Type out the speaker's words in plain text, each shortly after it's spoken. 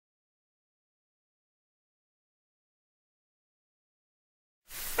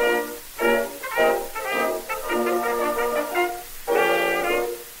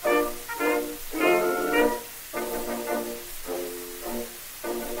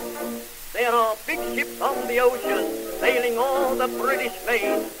There are big ships on the ocean, sailing all the British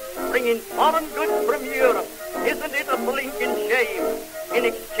main, bringing foreign goods from Europe. Isn't it a blinking shame? In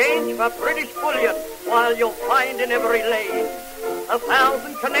exchange for British bullion, while you'll find in every lane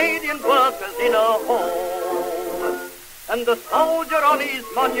 1,000 Canadian workers in a home. And the soldier on his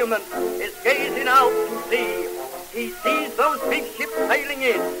monument is gazing out to sea. He sees those big ships sailing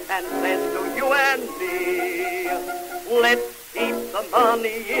in and says to you and me, let's keep the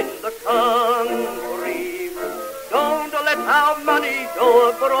money in the country. Don't let our money go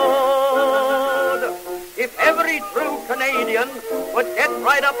abroad. If every true Canadian would get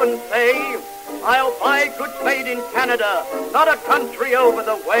right up and say, I'll buy goods made in Canada, not a country over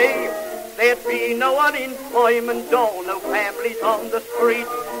the way, there'd be no unemployment, no families on the street,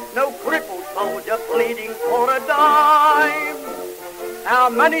 no crippled soldier bleeding for a dime. Our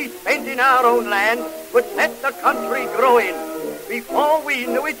money spent in our own land would set the country growing. Before we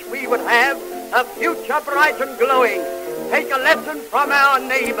knew it, we would have a future bright and glowing. Take a lesson from our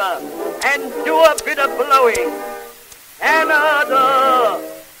neighbor and do a bit of blowing. Canada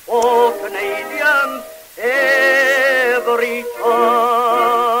for Canadians every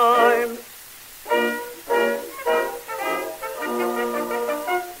time.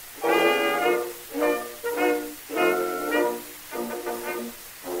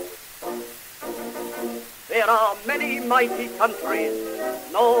 There are many mighty countries,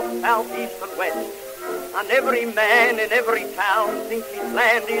 north, south, east, and west, and every man in every town thinks his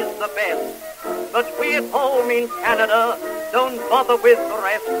land is the best. But we at home in Canada don't bother with the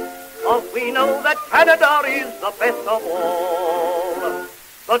rest, cause we know that Canada is the best of all.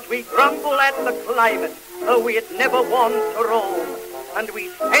 But we grumble at the climate, though we'd never want to roam, and we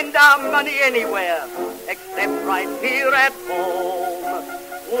spend our money anywhere, except right here at home.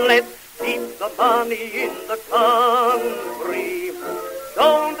 Let's keep the money in the country.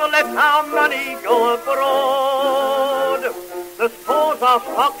 Don't let our money go abroad. The stores are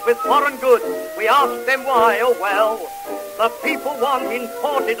stocked with foreign goods. We ask them why, oh well. The people want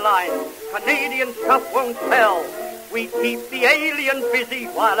imported lines. Canadian stuff won't sell. We keep the alien busy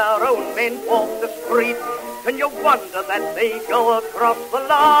while our own men walk the street. Can you wonder that they go across the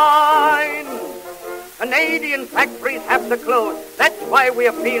line? Canadian factories have to close, that's why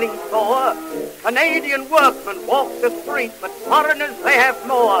we're feeling sore. Canadian workmen walk the street, but foreigners, they have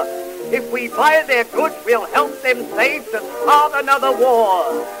more. If we buy their goods, we'll help them save to start another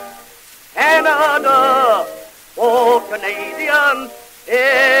war. Canada for Canadians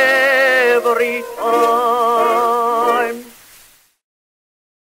every time.